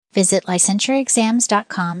Visit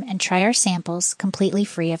licensuraexams.com and try our samples completely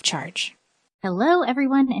free of charge. Hello,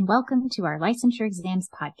 everyone, and welcome to our Licensure Exams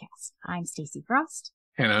podcast. I'm Stacy Frost.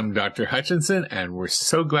 And I'm Dr. Hutchinson, and we're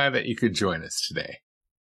so glad that you could join us today.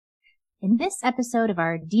 In this episode of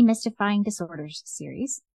our Demystifying Disorders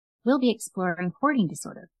series, we'll be exploring hoarding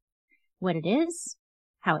disorder, what it is,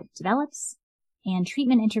 how it develops, and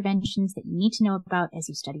treatment interventions that you need to know about as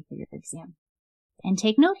you study for your exam. And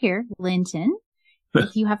take note here, Linton,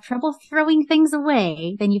 if you have trouble throwing things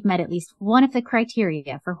away, then you've met at least one of the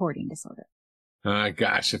criteria for hoarding disorder.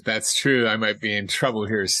 Gosh, if that's true, I might be in trouble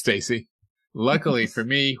here, Stacy. Luckily for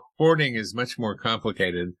me, hoarding is much more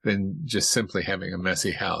complicated than just simply having a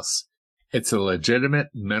messy house. It's a legitimate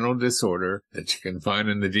mental disorder that you can find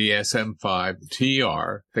in the DSM-5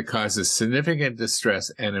 TR that causes significant distress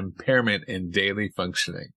and impairment in daily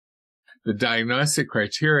functioning. The diagnostic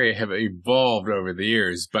criteria have evolved over the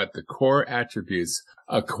years, but the core attributes,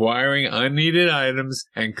 acquiring unneeded items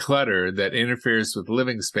and clutter that interferes with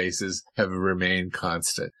living spaces, have remained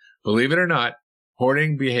constant. Believe it or not,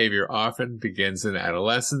 hoarding behavior often begins in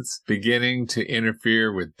adolescence, beginning to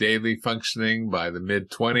interfere with daily functioning by the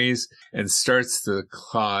mid-20s, and starts to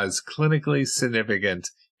cause clinically significant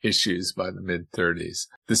issues by the mid-30s.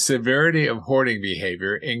 The severity of hoarding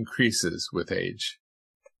behavior increases with age.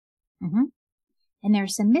 And there are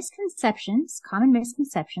some common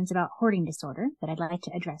misconceptions about hoarding disorder that I'd like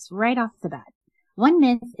to address right off the bat. One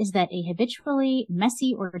myth is that a habitually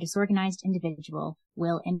messy or disorganized individual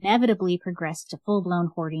will inevitably progress to full-blown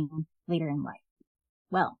hoarding later in life.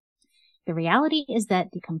 Well, the reality is that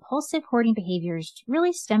the compulsive hoarding behaviors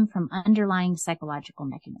really stem from underlying psychological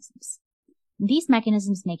mechanisms. These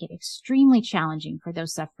mechanisms make it extremely challenging for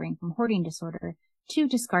those suffering from hoarding disorder to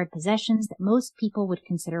discard possessions that most people would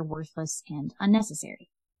consider worthless and unnecessary.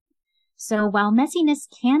 So while messiness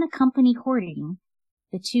can accompany hoarding,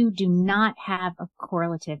 the two do not have a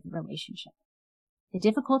correlative relationship. The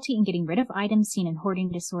difficulty in getting rid of items seen in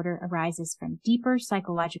hoarding disorder arises from deeper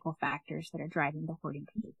psychological factors that are driving the hoarding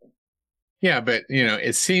behavior. Yeah, but,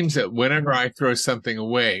 it seems that whenever I throw something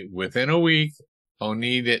away, within a week, I'll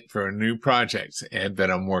need it for a new project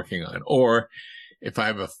that I'm working on. Or if I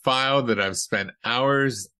have a file that I've spent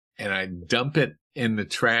hours and I dump it in the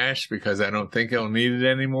trash because I don't think I'll need it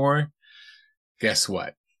anymore, guess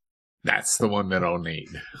what? That's the one that I'll need.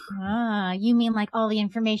 You mean like all the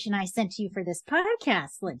information I sent to you for this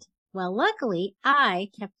podcast, Linton? Well, luckily, I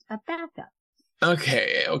kept a backup.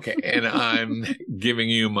 Okay. And I'm giving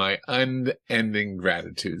you my unending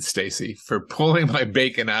gratitude, Stacy, for pulling my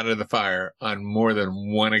bacon out of the fire on more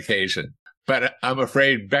than one occasion. But I'm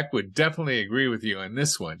afraid Beck would definitely agree with you on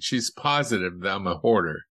this one. She's positive that I'm a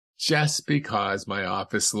hoarder. Just because my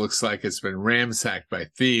office looks like it's been ransacked by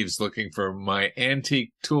thieves looking for my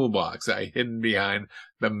antique toolbox I hidden behind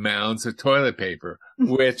the mounds of toilet paper,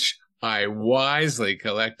 which I wisely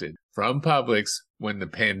collected from Publix when the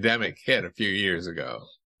pandemic hit a few years ago.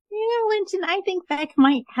 Linton, I think Beck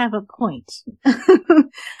might have a point.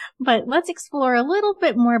 But let's explore a little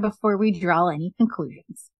bit more before we draw any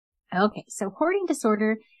conclusions. Okay, so hoarding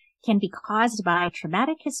disorder can be caused by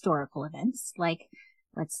traumatic historical events like,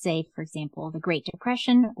 let's say, for example, the Great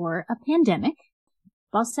Depression or a pandemic.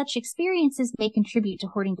 While such experiences may contribute to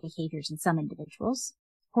hoarding behaviors in some individuals,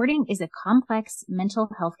 hoarding is a complex mental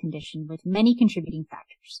health condition with many contributing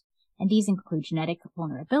factors, and these include genetic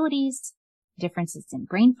vulnerabilities, differences in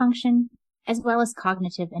brain function, as well as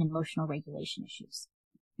cognitive and emotional regulation issues.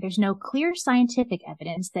 There's no clear scientific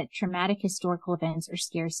evidence that traumatic historical events or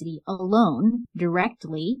scarcity alone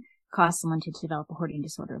directly cause someone to develop a hoarding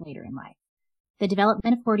disorder later in life. The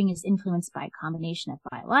development of hoarding is influenced by a combination of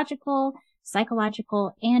biological,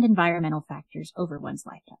 psychological, and environmental factors over one's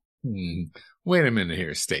lifetime. Wait a minute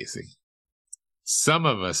here, Stacy. Some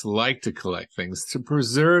of us like to collect things to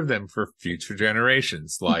preserve them for future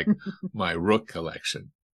generations, like my Rook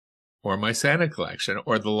collection, or my Santa collection,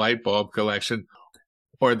 or the light bulb collection,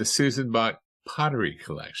 or the Susan Bach pottery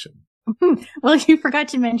collection. Well, you forgot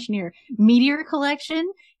to mention your meteor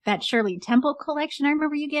collection, that Shirley Temple collection I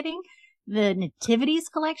remember you getting, the Nativities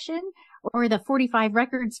collection, or the 45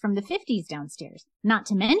 records from the 50s downstairs. Not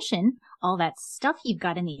to mention all that stuff you've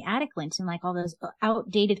got in the attic, Linton, like all those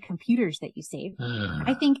outdated computers that you saved.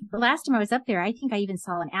 I think the last time I was up there, I think I even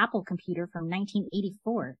saw an Apple computer from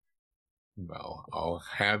 1984. Well, I'll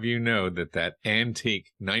have you know that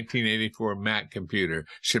antique 1984 Mac computer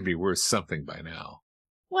should be worth something by now.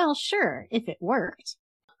 Well, sure, if it worked.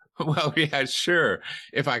 Well, yeah, sure.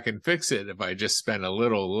 If I can fix it, if I just spend a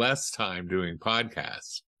little less time doing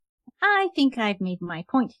podcasts. I think I've made my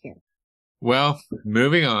point here. Well,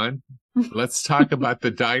 moving on. Let's talk about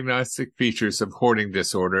the diagnostic features of hoarding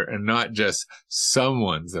disorder and not just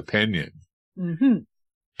someone's opinion.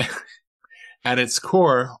 Mm-hmm. At its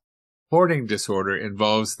core, hoarding disorder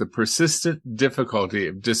involves the persistent difficulty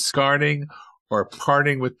of discarding or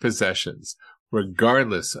parting with possessions,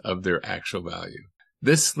 regardless of their actual value.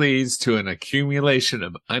 This leads to an accumulation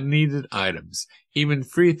of unneeded items, even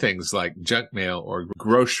free things like junk mail or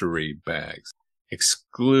grocery bags,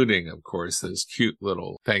 excluding, of course, those cute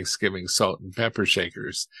little Thanksgiving salt and pepper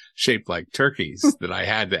shakers shaped like turkeys that I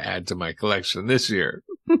had to add to my collection this year.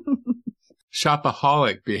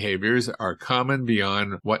 Shopaholic behaviors are common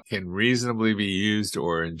beyond what can reasonably be used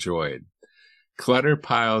or enjoyed. Clutter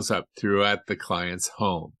piles up throughout the client's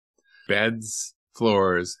home. Beds,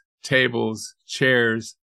 floors, tables,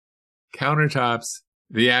 chairs, countertops,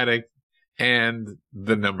 the attic, and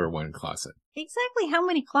the number one closet. Exactly how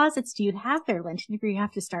many closets do you have there, Linton, where you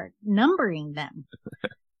have to start numbering them?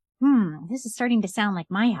 This is starting to sound like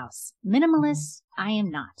my house. Minimalist, I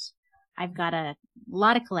am not. I've got a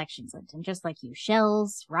lot of collections, Linton, just like you.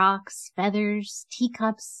 Shells, rocks, feathers,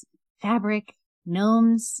 teacups, fabric,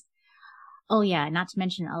 gnomes. Oh yeah, not to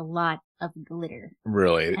mention a lot of glitter.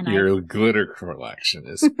 Really? Your glitter collection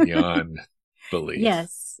is beyond belief.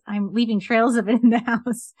 Yes, I'm leaving trails of it in the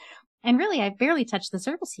house. And really, I've barely touched the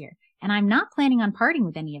surface here. And I'm not planning on parting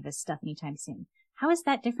with any of this stuff anytime soon. How is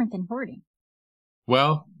that different than hoarding?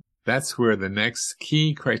 Well, that's where the next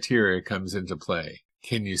key criteria comes into play.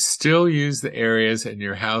 Can you still use the areas in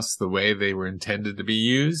your house the way they were intended to be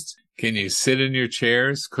used? Can you sit in your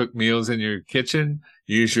chairs, cook meals in your kitchen,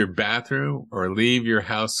 use your bathroom, or leave your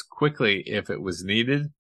house quickly if it was needed?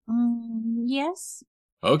 Yes.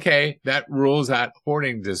 Okay, that rules out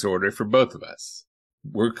hoarding disorder for both of us.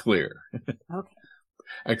 We're clear. Okay.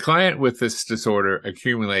 A client with this disorder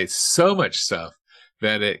accumulates so much stuff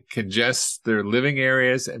that it congests their living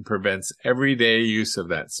areas and prevents everyday use of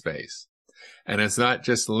that space. And it's not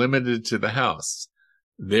just limited to the house.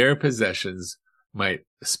 Their possessions might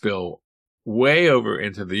spill way over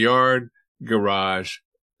into the yard, garage,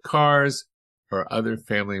 cars, or other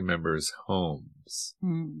family members' homes.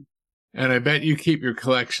 And I bet you keep your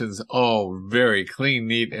collections all very clean,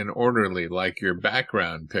 neat, and orderly, like your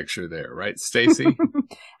background picture there, right, Stacy?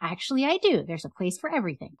 Actually, I do. There's a place for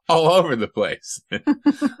everything. All over the place.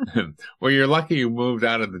 Well, you're lucky you moved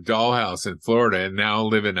out of the dollhouse in Florida and now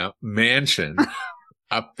live in a mansion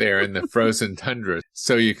up there in the frozen tundra,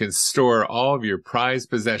 so you can store all of your prized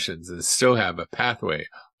possessions and still have a pathway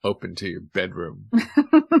open to your bedroom.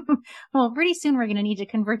 Well, pretty soon we're going to need to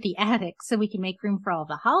convert the attic so we can make room for all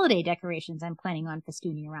the holiday decorations I'm planning on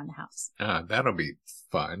festooning around the house. That'll be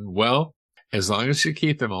fun. Well, as long as you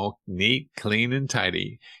keep them all neat, clean, and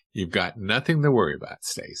tidy, you've got nothing to worry about,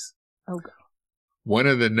 Stace. Okay. One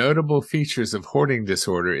of the notable features of hoarding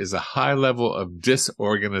disorder is a high level of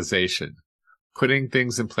disorganization, putting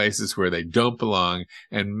things in places where they don't belong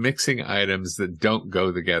and mixing items that don't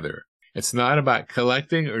go together. It's not about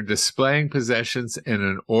collecting or displaying possessions in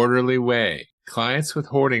an orderly way. Clients with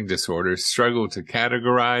hoarding disorder struggle to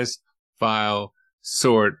categorize, file,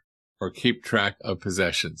 sort, or keep track of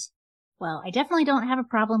possessions. Well, I definitely don't have a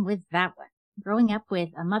problem with that one. Growing up with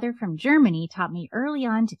a mother from Germany taught me early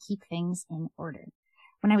on to keep things in order.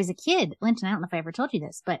 When I was a kid, Linton, I don't know if I ever told you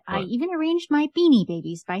this, but what? I even arranged my Beanie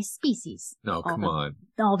Babies by species. No, come on.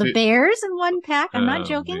 All the bears in one pack. I'm not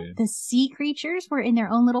joking. Man. The sea creatures were in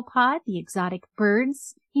their own little pod. The exotic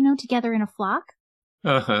birds, together in a flock.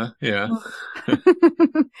 Yeah.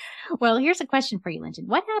 Well, here's a question for you, Linton.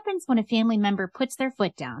 What happens when a family member puts their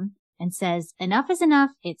foot down and says, enough is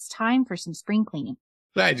enough, it's time for some spring cleaning?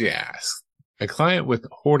 Glad you asked. A client with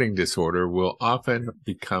hoarding disorder will often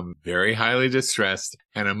become very highly distressed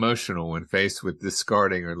and emotional when faced with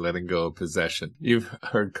discarding or letting go of possession. You've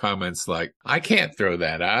heard comments like, I can't throw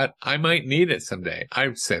that out. I might need it someday.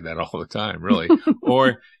 I say that all the time, really.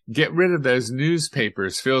 Or get rid of those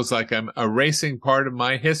newspapers. Feels like I'm erasing part of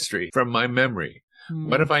my history from my memory.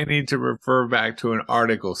 What if I need to refer back to an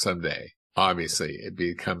article someday? Obviously, it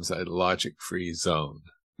becomes a logic-free zone.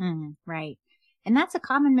 Right. And that's a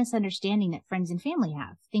common misunderstanding that friends and family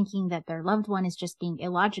have, thinking that their loved one is just being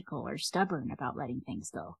illogical or stubborn about letting things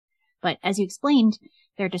go. But as you explained,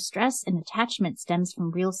 their distress and attachment stems from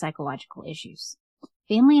real psychological issues.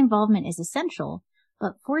 Family involvement is essential,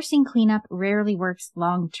 but forcing cleanup rarely works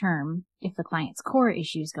long-term if the client's core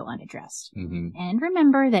issues go unaddressed. And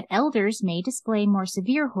remember that elders may display more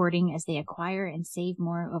severe hoarding as they acquire and save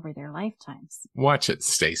more over their lifetimes. Watch it,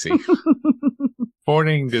 Stacy.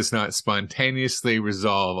 Hoarding does not spontaneously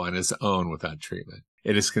resolve on its own without treatment.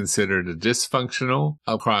 It is considered a dysfunctional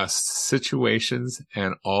across situations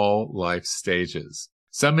and all life stages.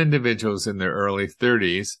 Some individuals in their early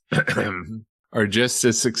 30s are just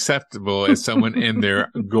as acceptable as someone in their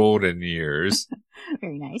golden years.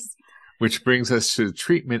 Very nice. Which brings us to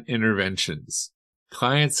treatment interventions.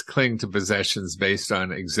 Clients cling to possessions based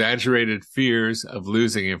on exaggerated fears of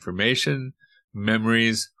losing information,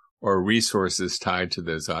 memories, or resources tied to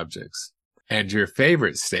those objects. And your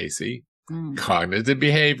favorite, Stacy, cognitive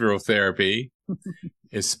behavioral therapy,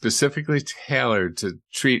 is specifically tailored to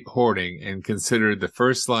treat hoarding and considered the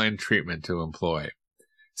first-line treatment to employ.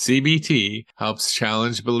 CBT helps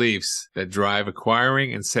challenge beliefs that drive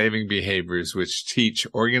acquiring and saving behaviors which teach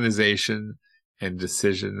organization and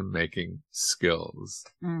decision-making skills.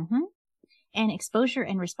 Mm-hmm. And exposure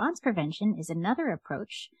and response prevention is another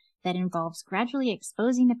approach that involves gradually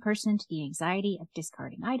exposing the person to the anxiety of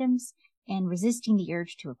discarding items and resisting the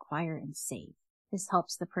urge to acquire and save. This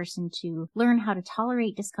helps the person to learn how to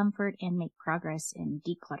tolerate discomfort and make progress in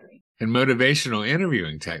decluttering. And motivational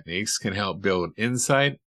interviewing techniques can help build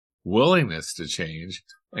insight, willingness to change,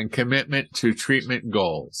 and commitment to treatment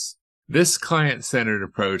goals. This client-centered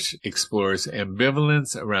approach explores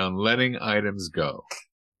ambivalence around letting items go.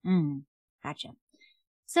 Gotcha.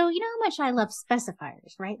 So you know how much I love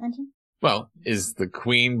specifiers, right, Linton? Well, is the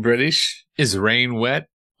Queen British? Is rain wet?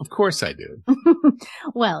 Of course I do.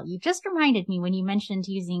 Well, you just reminded me when you mentioned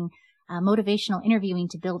using motivational interviewing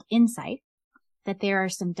to build insight that there are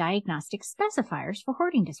some diagnostic specifiers for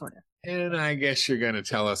hoarding disorder. And I guess you're going to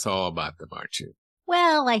tell us all about them, aren't you?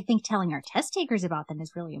 Well, I think telling our test takers about them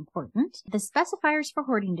is really important. The specifiers for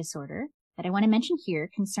hoarding disorder that I want to mention here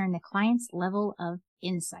concern the client's level of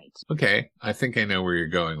insight. Okay, I think I know where you're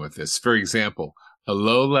going with this. For example, a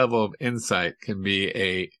low level of insight can be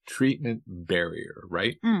a treatment barrier,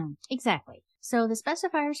 right? Exactly. So the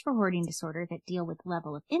specifiers for hoarding disorder that deal with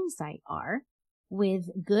level of insight are with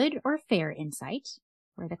good or fair insight,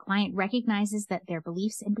 where the client recognizes that their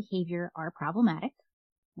beliefs and behavior are problematic,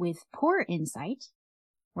 with poor insight,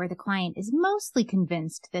 where the client is mostly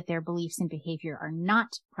convinced that their beliefs and behavior are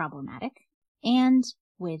not problematic, and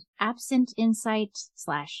with absent insight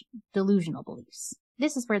 / delusional beliefs.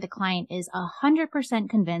 This is where the client is 100%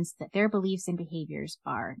 convinced that their beliefs and behaviors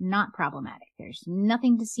are not problematic. There's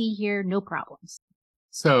nothing to see here, no problems.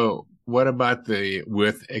 So what about the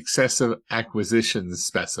with excessive acquisitions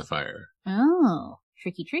specifier? Oh,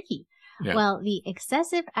 tricky. Yeah. Well, the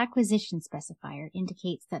excessive acquisition specifier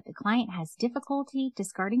indicates that the client has difficulty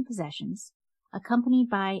discarding possessions accompanied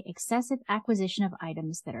by excessive acquisition of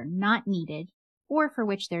items that are not needed or for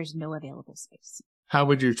which there's no available space. How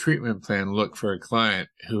would your treatment plan look for a client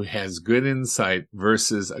who has good insight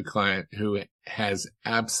versus a client who has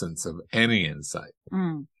absence of any insight?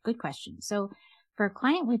 Good question. So for a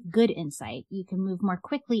client with good insight, you can move more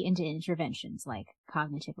quickly into interventions like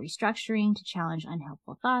cognitive restructuring to challenge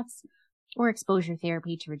unhelpful thoughts or exposure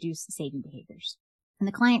therapy to reduce saving behaviors. And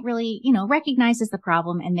the client really, recognizes the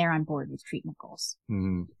problem and they're on board with treatment goals.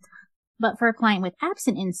 But for a client with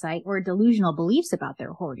absent insight or delusional beliefs about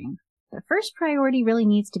their hoarding, the first priority really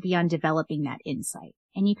needs to be on developing that insight.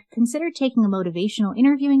 And you could consider taking a motivational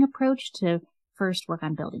interviewing approach to first work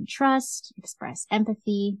on building trust, express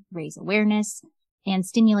empathy, raise awareness, and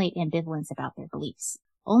stimulate ambivalence about their beliefs.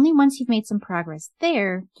 Only once you've made some progress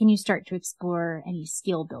there can you start to explore any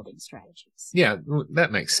skill building strategies. Yeah,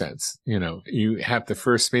 that makes sense. You have to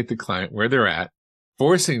first meet the client where they're at.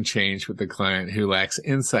 Forcing change with the client who lacks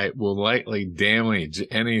insight will likely damage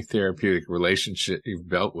any therapeutic relationship you've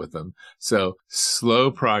built with them. So slow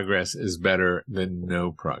progress is better than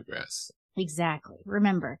no progress. Exactly.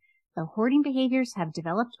 Remember, the hoarding behaviors have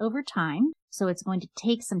developed over time, so it's going to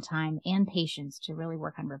take some time and patience to really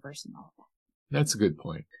work on reversing all of that. That's a good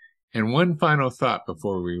point. And one final thought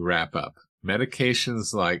before we wrap up.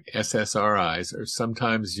 Medications like SSRIs are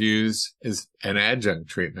sometimes used as an adjunct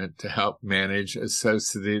treatment to help manage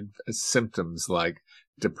associated symptoms like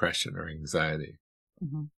depression or anxiety.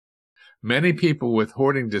 Many people with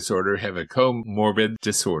hoarding disorder have a comorbid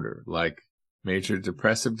disorder like major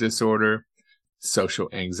depressive disorder, social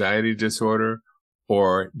anxiety disorder,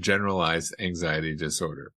 or generalized anxiety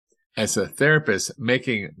disorder. As a therapist,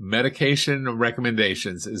 making medication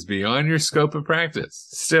recommendations is beyond your scope of practice.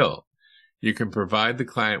 Still, you can provide the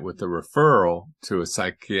client with a referral to a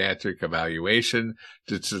psychiatric evaluation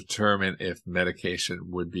to determine if medication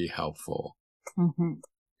would be helpful.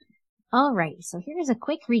 All right, so here's a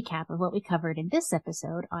quick recap of what we covered in this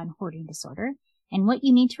episode on hoarding disorder and what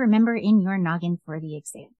you need to remember in your noggin for the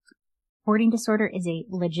exam. Hoarding disorder is a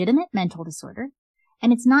legitimate mental disorder,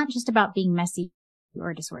 and it's not just about being messy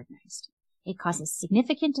or disorganized. it causes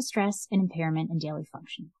significant distress and impairment in daily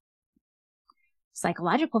function.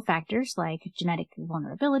 Psychological factors like genetic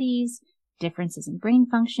vulnerabilities, differences in brain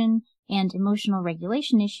function, and emotional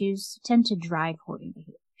regulation issues tend to drive hoarding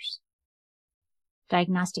behaviors.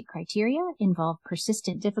 Diagnostic criteria involve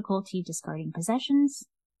persistent difficulty discarding possessions,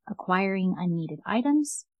 acquiring unneeded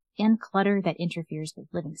items, and clutter that interferes with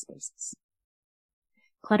living spaces.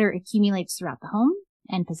 Clutter accumulates throughout the home,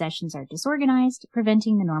 and possessions are disorganized,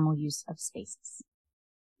 preventing the normal use of spaces.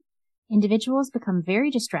 Individuals become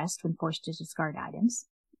very distressed when forced to discard items.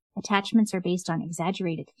 Attachments are based on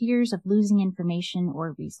exaggerated fears of losing information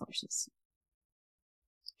or resources.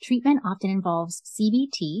 Treatment often involves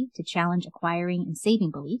CBT to challenge acquiring and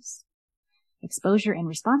saving beliefs, exposure and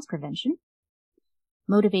response prevention,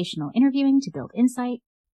 motivational interviewing to build insight,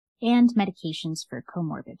 and medications for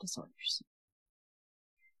comorbid disorders.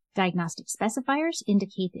 Diagnostic specifiers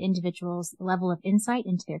indicate the individual's level of insight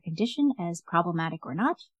into their condition as problematic or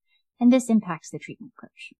not, and this impacts the treatment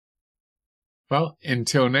approach. Well,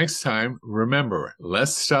 until next time, remember,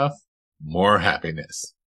 less stuff, more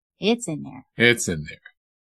happiness. It's in there. It's in there.